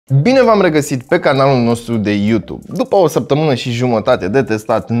Bine v-am regăsit pe canalul nostru de YouTube. După o săptămână și jumătate de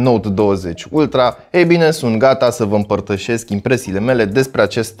testat Note 20 Ultra, ei bine, sunt gata să vă împărtășesc impresiile mele despre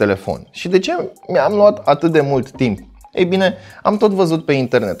acest telefon. Și de ce mi-am luat atât de mult timp? Ei bine, am tot văzut pe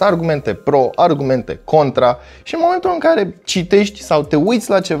internet argumente pro, argumente contra și în momentul în care citești sau te uiți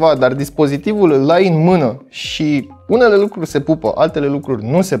la ceva, dar dispozitivul îl ai în mână și unele lucruri se pupă, altele lucruri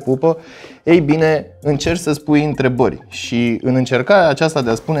nu se pupă, ei bine, încerci să spui întrebări și în încercarea aceasta de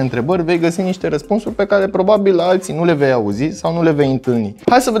a spune întrebări vei găsi niște răspunsuri pe care probabil la alții nu le vei auzi sau nu le vei întâlni.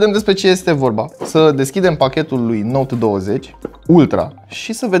 Hai să vedem despre ce este vorba, să deschidem pachetul lui Note 20 Ultra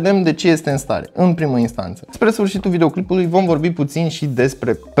și să vedem de ce este în stare, în primă instanță. Spre sfârșitul videoclipului vom vorbi puțin și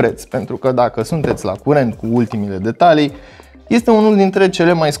despre preț, pentru că dacă sunteți la curent cu ultimile detalii, este unul dintre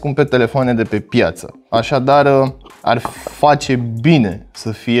cele mai scumpe telefoane de pe piață. Așadar, ar face bine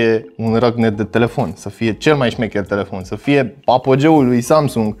să fie un răgnet de telefon, să fie cel mai șmecher telefon, să fie apogeul lui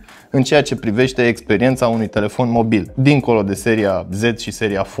Samsung în ceea ce privește experiența unui telefon mobil, dincolo de seria Z și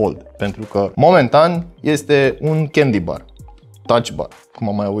seria Fold, pentru că momentan este un candy bar, touch bar, cum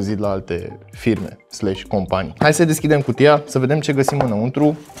am mai auzit la alte firme / companii. Hai să deschidem cutia, să vedem ce găsim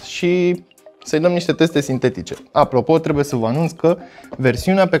înăuntru și să-i dăm niște teste sintetice. Apropo, trebuie să vă anunț că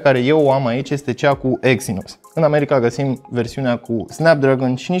versiunea pe care eu o am aici este cea cu Exynos. În America găsim versiunea cu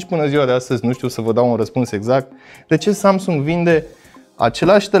Snapdragon și nici până ziua de astăzi nu știu să vă dau un răspuns exact de ce Samsung vinde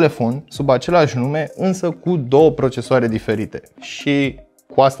același telefon sub același nume, însă cu două procesoare diferite. Și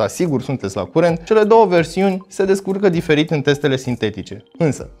cu asta sigur sunteți la curent, cele două versiuni se descurcă diferit în testele sintetice.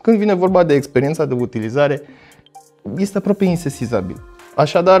 Însă, când vine vorba de experiența de utilizare, este aproape insesizabil.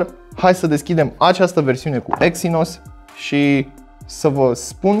 Așadar, hai să deschidem această versiune cu Exynos și să vă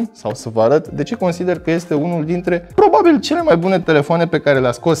spun sau să vă arăt de ce consider că este unul dintre probabil cele mai bune telefoane pe care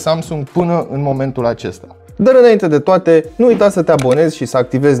le-a scos Samsung până în momentul acesta. Dar înainte de toate, nu uita să te abonezi și să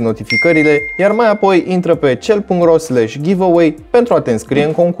activezi notificările, iar mai apoi intră pe CEL.ro/giveaway pentru a te înscrie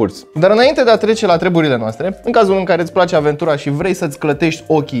în concurs. Dar înainte de a trece la treburile noastre, în cazul în care îți place aventura și vrei să-ți clătești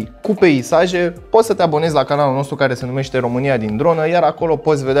ochii cu peisaje, poți să te abonezi la canalul nostru care se numește România din dronă, iar acolo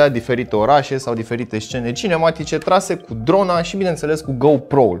poți vedea diferite orașe sau diferite scene cinematice trase cu drona și bineînțeles cu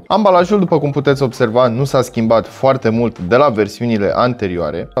GoPro-ul. Ambalajul, după cum puteți observa, nu s-a schimbat foarte mult de la versiunile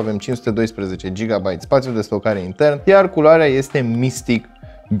anterioare. Avem 512 GB spațiu de stocare intern, iar culoarea este Mystic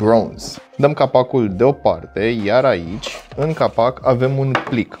Bronze. Dăm capacul deoparte, iar aici, în capac, avem un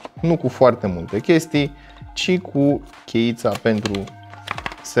plic, nu cu foarte multe chestii, ci cu cheița pentru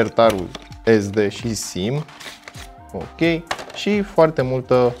sertarul SD și SIM, ok, și foarte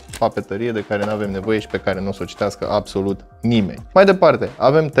multă papetărie de care nu avem nevoie și pe care nu o să o citească absolut nimeni. Mai departe,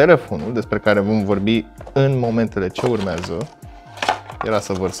 avem telefonul, despre care vom vorbi în momentele ce urmează. Era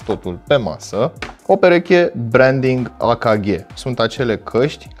să vărs totul pe masă. O pereche branding AKG. Sunt acele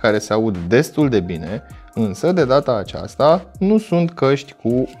căști care se aud destul de bine, însă de data aceasta nu sunt căști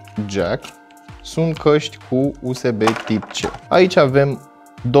cu jack, sunt căști cu USB tip C. Aici avem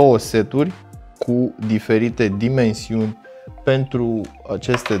două seturi cu diferite dimensiuni pentru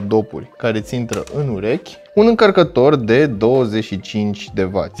aceste dopuri care ți intră în urechi, un încărcător de 25 de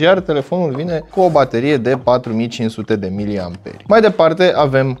W, iar telefonul vine cu o baterie de 4500 de mAh. Mai departe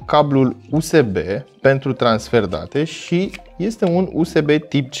avem cablul USB pentru transfer date și este un USB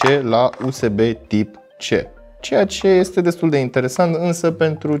tip C la USB tip C. Ceea ce este destul de interesant, însă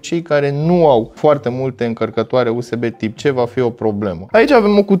pentru cei care nu au foarte multe încărcătoare USB tip C va fi o problemă. Aici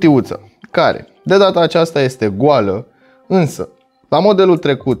avem o cutiuță care de data aceasta este goală, însă la modelul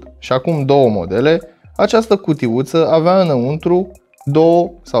trecut și acum două modele, această cutiuță avea înăuntru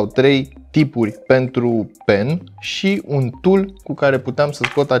 2 sau 3 tipuri pentru pen și un tool cu care puteam să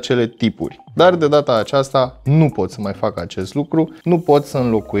scot acele tipuri. Dar de data aceasta nu pot să mai fac acest lucru, nu pot să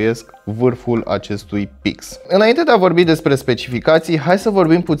înlocuiesc vârful acestui pix. Înainte de a vorbi despre specificații, hai să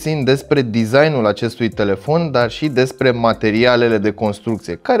vorbim puțin despre designul acestui telefon, dar și despre materialele de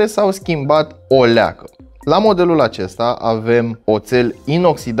construcție, care s-au schimbat o leacă. La modelul acesta avem oțel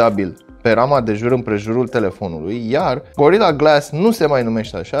inoxidabil pe rama de jur împrejurul telefonului, iar Gorilla Glass nu se mai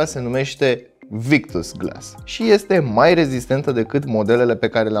numește așa, se numește Victus Glass și este mai rezistentă decât modelele pe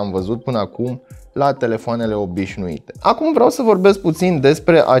care le-am văzut până acum la telefoanele obișnuite. Acum vreau să vorbesc puțin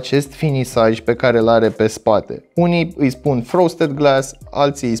despre acest finisaj pe care îl are pe spate. Unii îi spun frosted glass,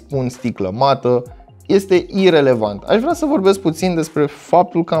 alții îi spun sticlă mată. Este irelevant. Aș vrea să vorbesc puțin despre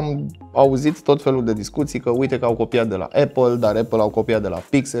faptul că am auzit tot felul de discuții că uite că au copiat de la Apple, dar Apple au copiat de la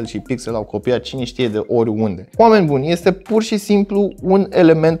Pixel și Pixel au copiat cine știe de oriunde. Oameni buni, este pur și simplu un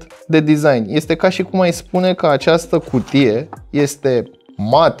element de design. Este ca și cum ai spune că această cutie este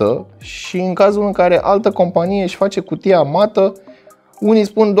mată și în cazul în care altă companie își face cutia mată, Unii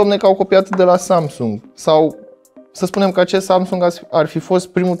spun, domne, că au copiat de la Samsung, sau să spunem că acest Samsung ar fi fost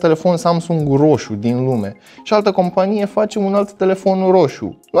primul telefon Samsung roșu din lume și altă companie face un alt telefon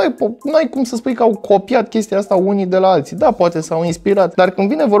roșu. Nu ai cum să spui că au copiat chestia asta unii de la alții. Da, poate s-au inspirat, dar când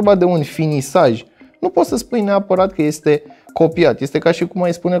vine vorba de un finisaj, nu poți să spui neapărat că este copiat. Este ca și cum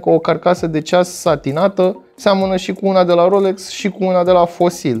ai spune că o carcasă de ceas satinată seamănă și cu una de la Rolex și cu una de la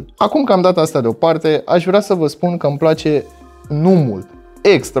Fossil. Acum că am dat asta deoparte, aș vrea să vă spun că îmi place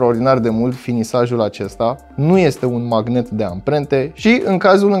extraordinar de mult finisajul acesta. Nu este un magnet de amprente și în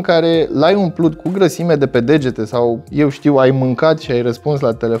cazul în care l-ai umplut cu grăsime de pe degete sau eu știu, ai mâncat și ai răspuns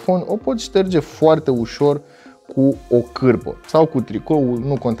la telefon, o poți șterge foarte ușor cu o cârpă sau cu tricoul,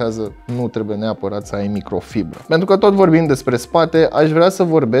 nu contează, nu trebuie neapărat să ai microfibră. Pentru că tot vorbim despre spate, aș vrea să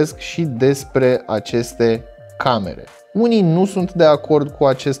vorbesc și despre aceste camere. Unii nu sunt de acord cu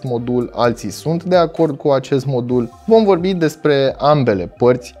acest modul, alții sunt de acord cu acest modul. Vom vorbi despre ambele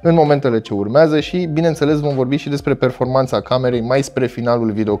părți în momentele ce urmează și, bineînțeles, vom vorbi și despre performanța camerei mai spre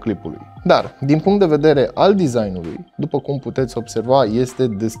finalul videoclipului. Dar, din punct de vedere al designului, după cum puteți observa, este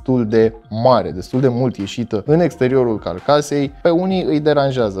destul de mare, destul de mult ieșită în exteriorul carcasei. Pe unii îi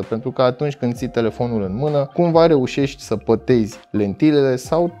deranjează, pentru că atunci când ții telefonul în mână, cumva reușești să pătezi lentilele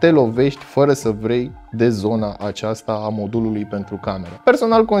sau te lovești fără să vrei de zona aceasta a modulului pentru cameră.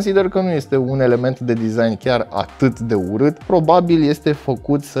 Personal consider că nu este un element de design chiar atât de urât, probabil este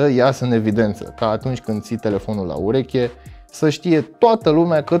făcut să iasă în evidență, ca atunci când ții telefonul la ureche, să știe toată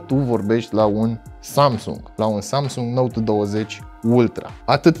lumea că tu vorbești la un Samsung Note20 Ultra.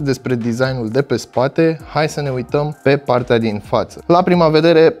 Atât despre designul de pe spate, hai să ne uităm pe partea din față. La prima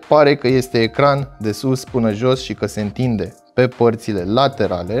vedere pare că este ecran de sus până jos și că se întinde pe părțile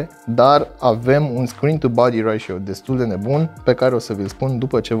laterale, dar avem un screen to body ratio destul de nebun pe care o să vi-l spun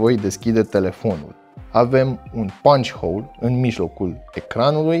după ce voi deschide telefonul. Avem un punch hole în mijlocul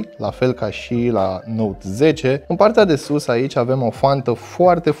ecranului, la fel ca și la Note 10. În partea de sus aici avem o fantă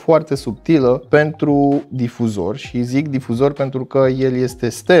foarte subtilă pentru difuzor și zic difuzor pentru că el este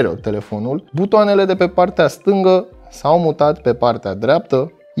stereo telefonul. Butoanele de pe partea stângă s-au mutat pe partea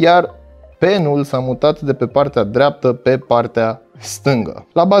dreaptă, iar penul s-a mutat de pe partea dreaptă pe partea stângă.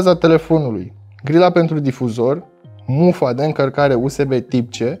 La baza telefonului, grila pentru difuzor, mufa de încărcare USB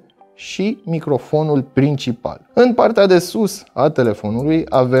tip C și microfonul principal. În partea de sus a telefonului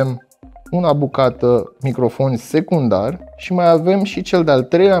avem una bucată microfon secundar și mai avem și cel de-al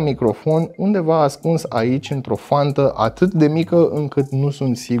treilea microfon undeva ascuns aici într-o fantă atât de mică încât nu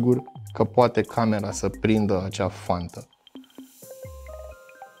sunt sigur că poate camera să prindă acea fantă.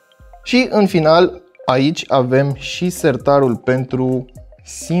 Și în final, aici avem și sertarul pentru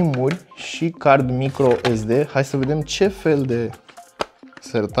SIM-uri și card micro SD. Hai să vedem ce fel de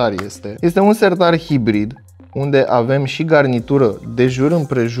sertar este. Este un sertar hibrid, unde avem și garnitură de jur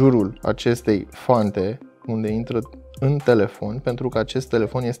împrejurul acestei fante, unde intră în telefon, pentru că acest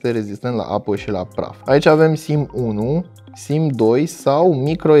telefon este rezistent la apă și la praf. Aici avem SIM 1, SIM 2 sau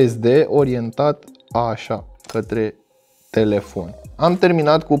micro SD orientat așa, către telefon. Am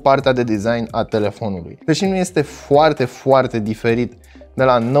terminat cu partea de design a telefonului. Deși nu este foarte diferit de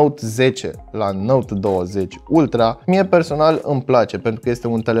la Note 10 la Note 20 Ultra, mie personal îmi place pentru că este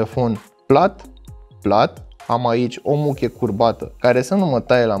un telefon plat. Am aici o muchie curbată care să nu mă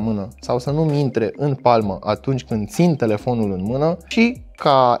taie la mână sau să nu-mi intre în palmă atunci când țin telefonul în mână și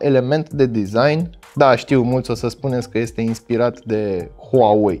ca element de design, da, știu, mulți o să spuneți că este inspirat de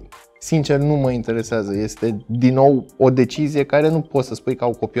Huawei. Sincer, nu mă interesează, este din nou o decizie care nu poți să spui că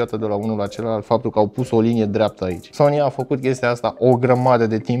au copiat de la unul la celălalt, faptul că au pus o linie dreaptă aici. Sony a făcut chestia asta o grămadă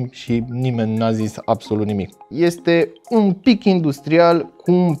de timp și nimeni n-a zis absolut nimic. Este un pic industrial,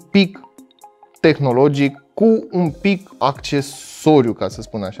 cu un pic tehnologic, cu un pic accesoriu, ca să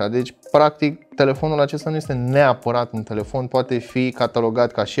spun așa. Deci, practic, telefonul acesta nu este neapărat un telefon, poate fi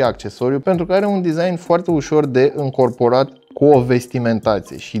catalogat ca și accesoriu, pentru că are un design foarte ușor de încorporat cu o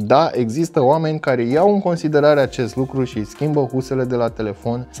vestimentație. Și da, există oameni care iau în considerare acest lucru și schimbă husele de la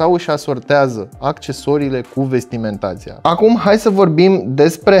telefon sau își asortează accesoriile cu vestimentația. Acum hai să vorbim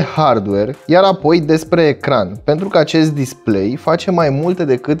despre hardware, iar apoi despre ecran, pentru că acest display face mai multe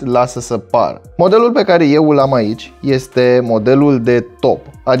decât lasă să pară. Modelul pe care eu îl am aici este modelul de top,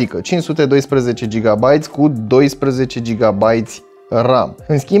 adică 512 GB cu 12 GB RAM.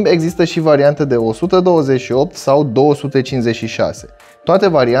 În schimb, există și variante de 128 sau 256. Toate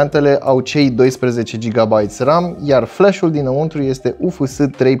variantele au cei 12 GB RAM, iar flash-ul dinăuntru este UFS 3.0.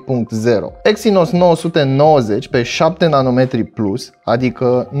 Exynos 990 pe 7 nanometri plus,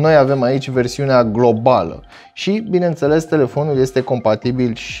 adică noi avem aici versiunea globală și, bineînțeles, telefonul este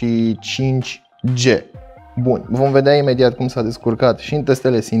compatibil și 5G. Bun, vom vedea imediat cum s-a descurcat și în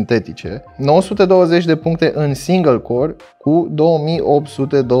testele sintetice. 920 de puncte în single core cu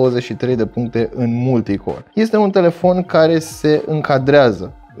 2823 de puncte în multicore. Este un telefon care se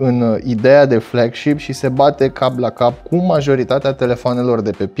încadrează în ideea de flagship și se bate cap la cap cu majoritatea telefoanelor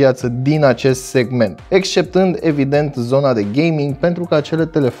de pe piață din acest segment, exceptând evident zona de gaming, pentru că acele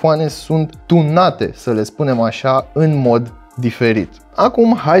telefoane sunt tunate, să le spunem așa, în mod diferit.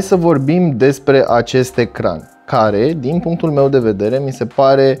 Acum hai să vorbim despre acest ecran, care, din punctul meu de vedere, mi se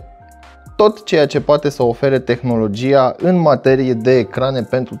pare tot ceea ce poate să ofere tehnologia în materie de ecrane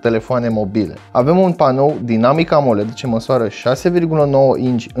pentru telefoane mobile. Avem un panou dinamic AMOLED ce măsoară 6,9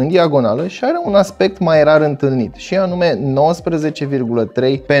 inch în diagonală și are un aspect mai rar întâlnit, și anume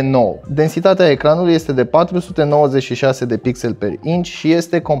 19,3 pe 9. Densitatea ecranului este de 496 de pixeli per inch și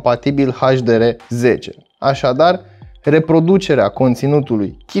este compatibil HDR10. Așadar, reproducerea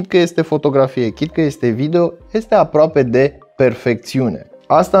conținutului, chit că este fotografie, chit că este video, este aproape de perfecțiune.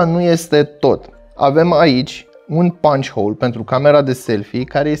 Asta nu este tot. Avem aici un punch hole pentru camera de selfie,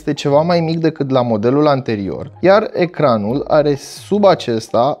 care este ceva mai mic decât la modelul anterior, iar ecranul are sub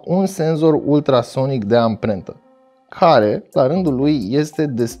acesta un senzor ultrasonic de amprentă, care la rândul lui este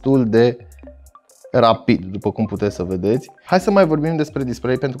destul de rapid, după cum puteți să vedeți. Hai să mai vorbim despre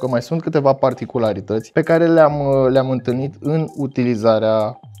display, pentru că mai sunt câteva particularități pe care le-am întâlnit în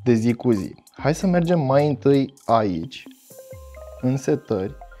utilizarea de zi cu zi. Hai să mergem mai întâi aici, în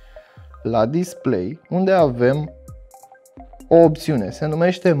setări, la display, unde avem o opțiune, se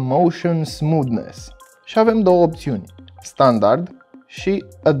numește Motion Smoothness, și avem două opțiuni, Standard și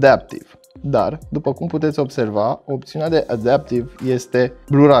Adaptive. Dar, după cum puteți observa, opțiunea de Adaptive este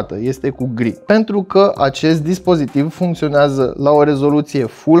blurată, este cu gri, pentru că acest dispozitiv funcționează la o rezoluție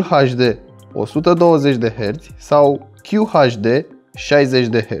Full HD 120 de Hz sau QHD 60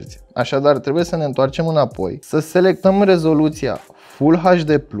 de Hz. Așadar, trebuie să ne întoarcem înapoi, să selectăm rezoluția Full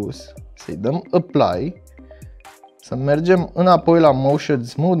HD+, să-i dăm Apply, să mergem înapoi la Motion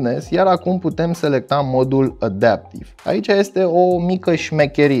Smoothness, iar acum putem selecta modul Adaptive. Aici este o mică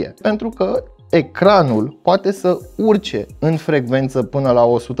șmecherie, pentru că ecranul poate să urce în frecvență până la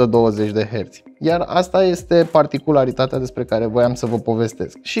 120 de Hz. Iar asta este particularitatea despre care voiam să vă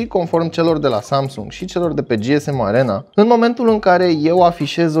povestesc. Și conform celor de la Samsung și celor de pe GSM Arena, în momentul în care eu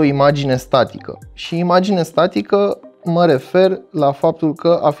afișez o imagine statică, și imagine statică mă refer la faptul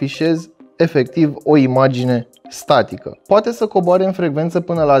că afișez efectiv o imagine statică, poate să coboare în frecvență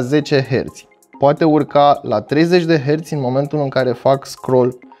până la 10 Hz, poate urca la 30 de Hz în momentul în care fac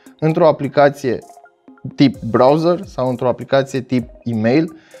scroll într-o aplicație tip browser sau într-o aplicație tip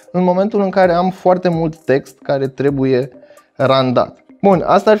email, în momentul în care am foarte mult text care trebuie randat. Bun,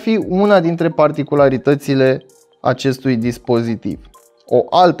 asta ar fi una dintre particularitățile acestui dispozitiv. O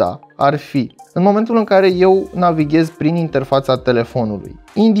alta ar fi în momentul în care eu navighez prin interfața telefonului,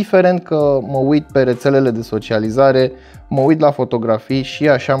 indiferent că mă uit pe rețelele de socializare, mă uit la fotografii și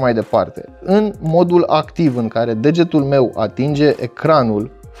așa mai departe. În modul activ, în care degetul meu atinge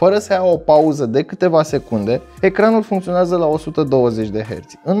ecranul fără să ia o pauză de câteva secunde, ecranul funcționează la 120 de Hz.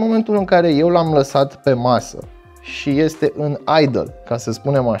 În momentul în care eu l-am lăsat pe masă și este în idle, ca să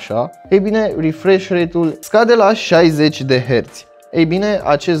spunem așa, ei bine, refresh rate-ul scade la 60 de Hz. Ei bine,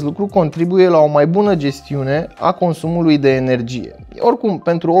 acest lucru contribuie la o mai bună gestiune a consumului de energie. Oricum,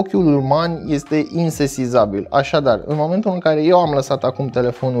 pentru ochiul uman este insesizabil. Așadar, în momentul în care eu am lăsat acum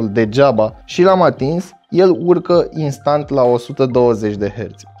telefonul degeaba și l-am atins, el urcă instant la 120 de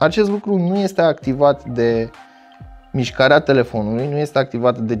Hz. Acest lucru nu este activat de mișcarea telefonului, nu este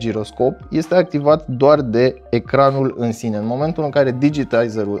activat de giroscop, este activat doar de ecranul în sine. În momentul în care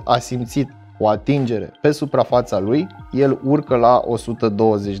digitizerul a simțit o atingere pe suprafața lui, el urcă la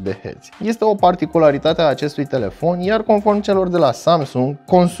 120 de Hz. Este o particularitate a acestui telefon, iar conform celor de la Samsung,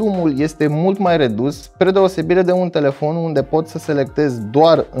 consumul este mult mai redus, spre deosebire de un telefon unde pot să selectez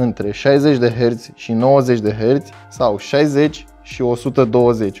doar între 60 de Hz și 90 de Hz sau 60 și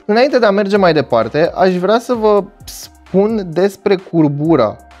 120. Înainte de a merge mai departe, aș vrea să vă spun despre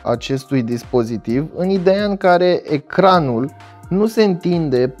curbura acestui dispozitiv, în ideea în care ecranul nu se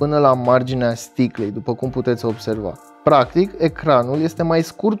întinde până la marginea sticlei, după cum puteți observa. Practic, ecranul este mai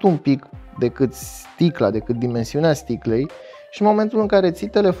scurt un pic decât sticla, decât dimensiunea sticlei, și în momentul în care ții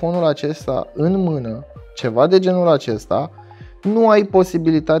telefonul acesta în mână, ceva de genul acesta, nu ai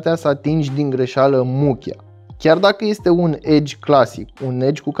posibilitatea să atingi din greșeală muchia. Chiar dacă este un edge clasic, un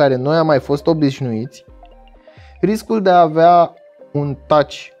edge cu care noi am mai fost obișnuiți, riscul de a avea un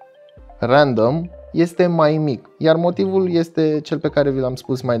touch random este mai mic, iar motivul este cel pe care vi l-am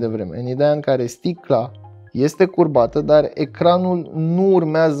spus mai devreme, în ideea în care sticla este curbată, dar ecranul nu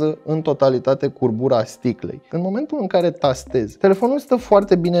urmează în totalitate curbura sticlei. În momentul în care tastezi, telefonul stă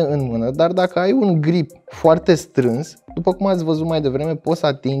foarte bine în mână, dar dacă ai un grip foarte strâns, după cum ați văzut mai devreme, poți să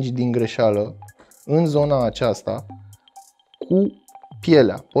atingi din greșeală în zona aceasta cu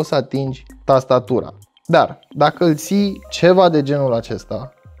pielea, poți să atingi tastatura. Dar dacă îl ții ceva de genul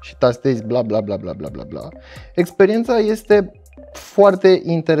acesta și tastezi bla bla bla bla bla bla bla, experiența este foarte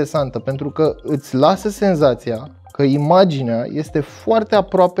interesantă pentru că îți lasă senzația că imaginea este foarte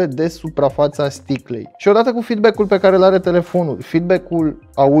aproape de suprafața sticlei. Și odată cu feedback-ul pe care îl are telefonul, feedback-ul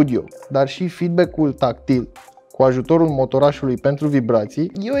audio, dar și feedback-ul tactil, cu ajutorul motorașului pentru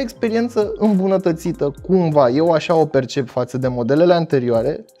vibrații, e o experiență îmbunătățită cumva, eu așa o percep față de modelele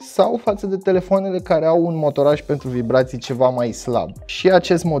anterioare sau față de telefoanele care au un motoraș pentru vibrații ceva mai slab. Și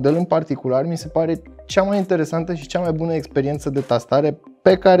acest model în particular mi se pare cea mai interesantă și cea mai bună experiență de tastare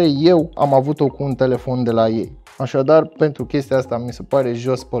pe care eu am avut-o cu un telefon de la ei. Așadar, pentru chestia asta mi se pare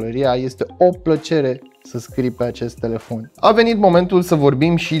jos pălăria, este o plăcere să scrii pe acest telefon. A venit momentul să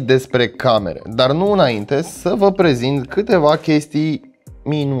vorbim și despre camere, dar nu înainte să vă prezint câteva chestii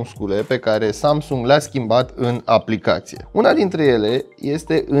minuscule pe care Samsung le-a schimbat în aplicație. Una dintre ele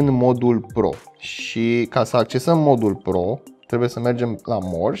este în modul Pro și ca să accesăm modul Pro trebuie să mergem la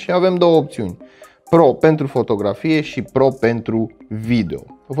More și avem două opțiuni. Pro pentru fotografie și Pro pentru video.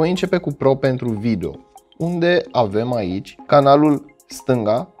 Voi începe cu Pro pentru video, unde avem aici canalul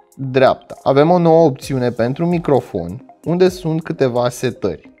stânga-dreapta. Avem o nouă opțiune pentru microfon, unde sunt câteva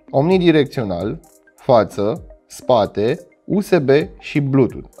setări. Omnidirecțional, față, spate, USB și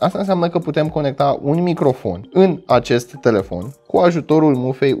Bluetooth. Asta înseamnă că putem conecta un microfon în acest telefon cu ajutorul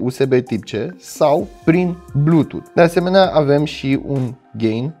mufei USB tip C sau prin Bluetooth. De asemenea, avem și un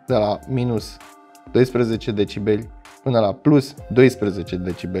gain de la minus 12 decibeli până la plus 12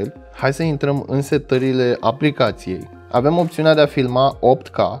 decibeli. Hai să intrăm în setările aplicației. Avem opțiunea de a filma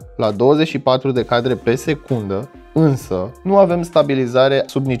 8K la 24 de cadre pe secundă, însă nu avem stabilizare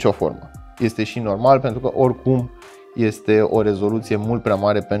sub nicio formă. Este și normal pentru că oricum este o rezoluție mult prea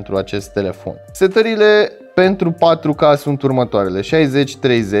mare pentru acest telefon. Setările pentru 4K sunt următoarele: 60-30,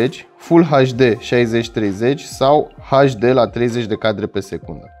 Full HD 60-30 sau HD la 30 de cadre pe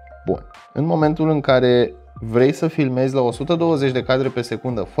secundă. Bun. În momentul în care vrei să filmezi la 120 de cadre pe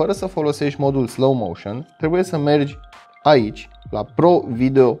secundă fără să folosești modul slow motion, trebuie să mergi aici la Pro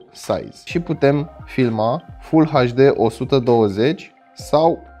Video Size și putem filma Full HD 120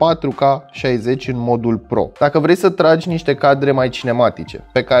 sau 4K 60 în modul Pro. Dacă vrei să tragi niște cadre mai cinematice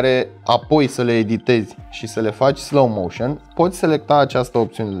pe care apoi să le editezi și să le faci slow motion, poți selecta această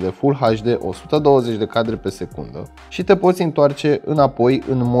opțiune de Full HD 120 de cadre pe secundă și te poți întoarce înapoi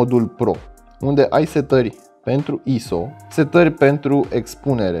în modul Pro, unde ai setări pentru ISO, setări pentru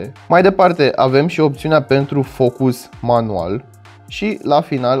expunere. Mai departe avem și opțiunea pentru focus manual și la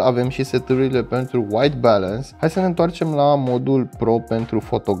final avem și setările pentru white balance. Hai să ne întoarcem la modul Pro pentru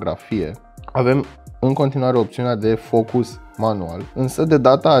fotografie. Avem în continuare opțiunea de focus manual, însă de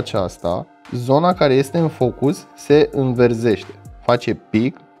data aceasta zona care este în focus se înverzește, face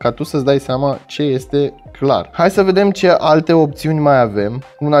pic ca tu să-ți dai seama ce este clar. Hai să vedem ce alte opțiuni mai avem.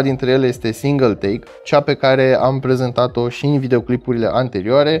 Una dintre ele este single take, cea pe care am prezentat-o și în videoclipurile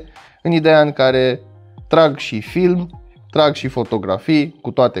anterioare, în ideea în care trag și film, trag și fotografii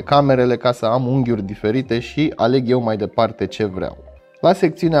cu toate camerele ca să am unghiuri diferite și aleg eu mai departe ce vreau. La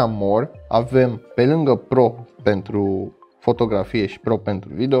secțiunea More avem, pe lângă Pro pentru fotografie și Pro pentru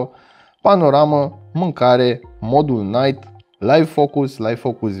video, panoramă, mâncare, modul night, live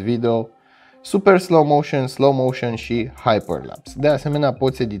focus video, super slow motion și hyperlapse. De asemenea,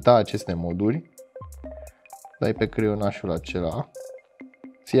 poți edita aceste moduri. Dai pe creionașul acela,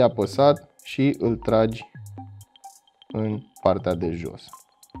 ții apăsat și îl tragi în partea de jos.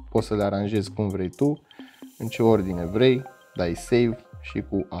 Poți să le aranjezi cum vrei tu, în ce ordine vrei, dai save și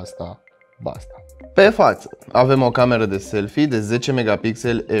cu asta basta. Pe față avem o cameră de selfie de 10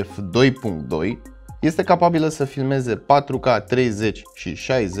 megapixeli f2.2. Este capabilă să filmeze 4K 30 și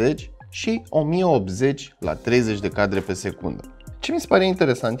 60 și 1080 la 30 de cadre pe secundă. Ce mi se pare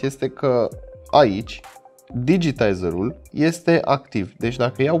interesant este că aici digitizerul este activ. Deci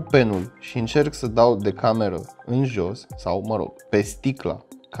dacă iau penul și încerc să dau de cameră în jos sau, mă rog, pe sticla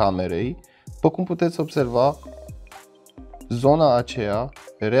camerei, după cum puteți observa, zona aceea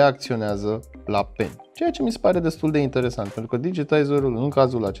reacționează la pen. Ceea ce mi se pare destul de interesant, pentru că digitizerul în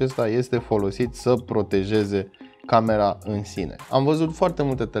cazul acesta este folosit să protejeze camera în sine. Am văzut foarte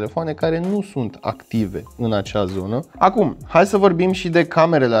multe telefoane care nu sunt active în acea zonă. Acum, hai să vorbim și de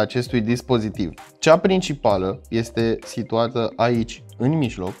camerele acestui dispozitiv. Cea principală este situată aici, în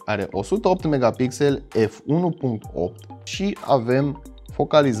mijloc, are 108 megapixeli f1.8 și avem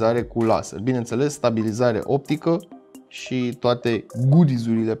focalizare cu laser. Bineînțeles, stabilizare optică și toate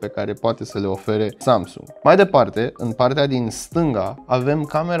goodies-urile pe care poate să le ofere Samsung. Mai departe, în partea din stânga, avem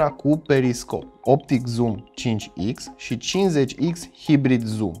camera cu periscop, optic zoom 5x și 50x hybrid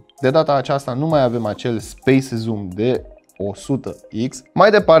zoom. De data aceasta nu mai avem acel space zoom de 100x.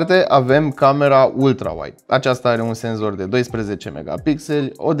 Mai departe avem camera ultra-wide. Aceasta are un senzor de 12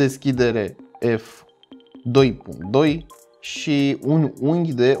 megapixeli, o deschidere f2.2 și un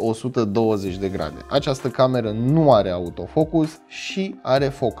unghi de 120 de grade. Această cameră nu are autofocus și are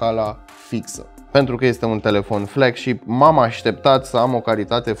focala fixă. Pentru că este un telefon flagship, m-am așteptat să am o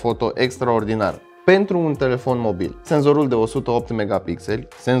calitate foto extraordinară. Pentru un telefon mobil, senzorul de 108 megapixeli,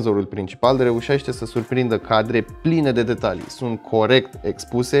 senzorul principal, reușește să surprindă cadre pline de detalii. Sunt corect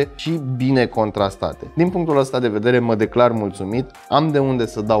expuse și bine contrastate. Din punctul ăsta de vedere mă declar mulțumit. Am de unde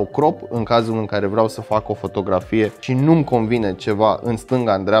să dau crop în cazul în care vreau să fac o fotografie și nu-mi convine ceva în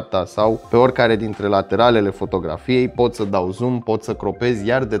stânga, în dreapta sau pe oricare dintre lateralele fotografiei. Pot să dau zoom, pot să cropez,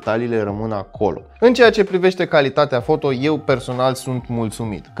 iar detaliile rămân acolo. În ceea ce privește calitatea foto, eu personal sunt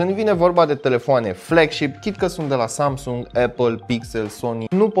mulțumit. Când vine vorba de telefoane flagship, chit că sunt de la Samsung, Apple, Pixel, Sony,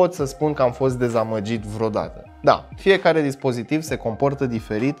 nu pot să spun că am fost dezamăgit vreodată. Da, fiecare dispozitiv se comportă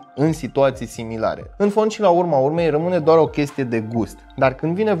diferit în situații similare. În fond și la urma urmei rămâne doar o chestie de gust. Dar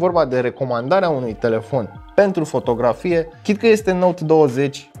când vine vorba de recomandarea unui telefon pentru fotografie, chit că este Note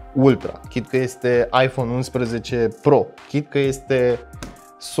 20 Ultra, chit că este iPhone 11 Pro, chit că este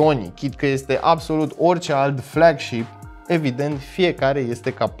Sony, chit că este absolut orice alt flagship, evident, fiecare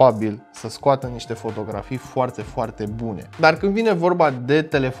este capabil să scoată niște fotografii foarte, foarte bune. Dar când vine vorba de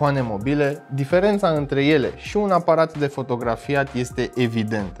telefoane mobile, diferența între ele și un aparat de fotografiat este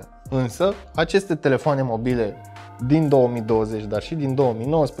evidentă. Însă, aceste telefoane mobile din 2020, dar și din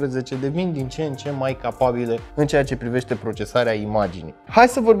 2019 devin din ce în ce mai capabile în ceea ce privește procesarea imaginii. Hai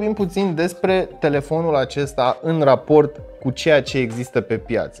să vorbim puțin despre telefonul acesta în raport cu ceea ce există pe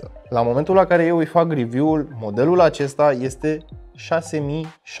piață. La momentul la care eu îi fac review-ul, modelul acesta este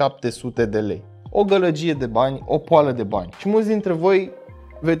 6700 de lei. O gălăgie de bani, o poală de bani. Și mulți dintre voi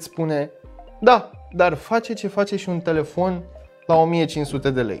veți spune, da, dar face ce face și un telefon la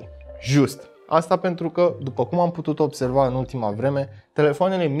 1500 de lei. Just. Asta pentru că, după cum am putut observa în ultima vreme,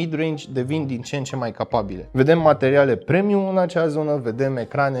 telefoanele mid-range devin din ce în ce mai capabile. Vedem materiale premium în acea zonă, vedem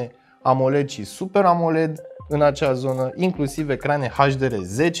ecrane AMOLED și Super AMOLED în acea zonă, inclusiv ecrane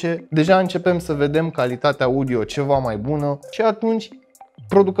HDR10. Deja începem să vedem calitatea audio ceva mai bună și atunci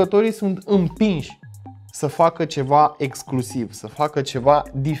producătorii sunt împinși să facă ceva exclusiv, să facă ceva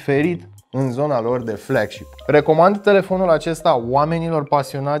diferit în zona lor de flagship. Recomand telefonul acesta oamenilor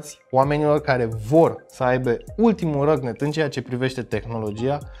pasionați, oamenilor care vor să aibă ultimul răgnet în ceea ce privește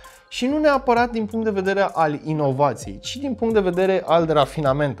tehnologia și nu neapărat din punct de vedere al inovației, ci din punct de vedere al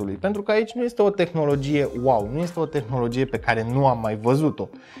rafinamentului. Pentru că aici nu este o tehnologie wow, nu este o tehnologie pe care nu am mai văzut-o.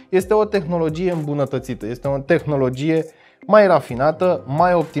 Este o tehnologie îmbunătățită, este o tehnologie mai rafinată,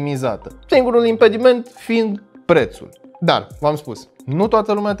 mai optimizată. Singurul impediment fiind prețul. Dar, v-am spus, nu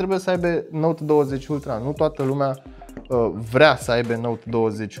toată lumea trebuie să aibă Note 20 Ultra, nu toată lumea vrea să aibă Note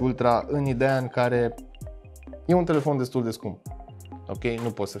 20 Ultra în ideea în care e un telefon destul de scump. Ok? Nu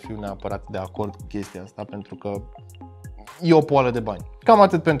pot să fiu neapărat de acord cu chestia asta pentru că e o poală de bani. Cam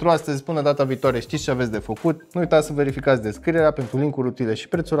atât pentru astăzi, până data viitoare știți ce aveți de făcut. Nu uitați să verificați descrierea pentru linkuri utile și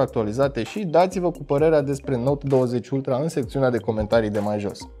prețuri actualizate și dați-vă cu părerea despre Note 20 Ultra în secțiunea de comentarii de mai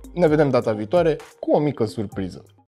jos. Ne vedem data viitoare cu o mică surpriză.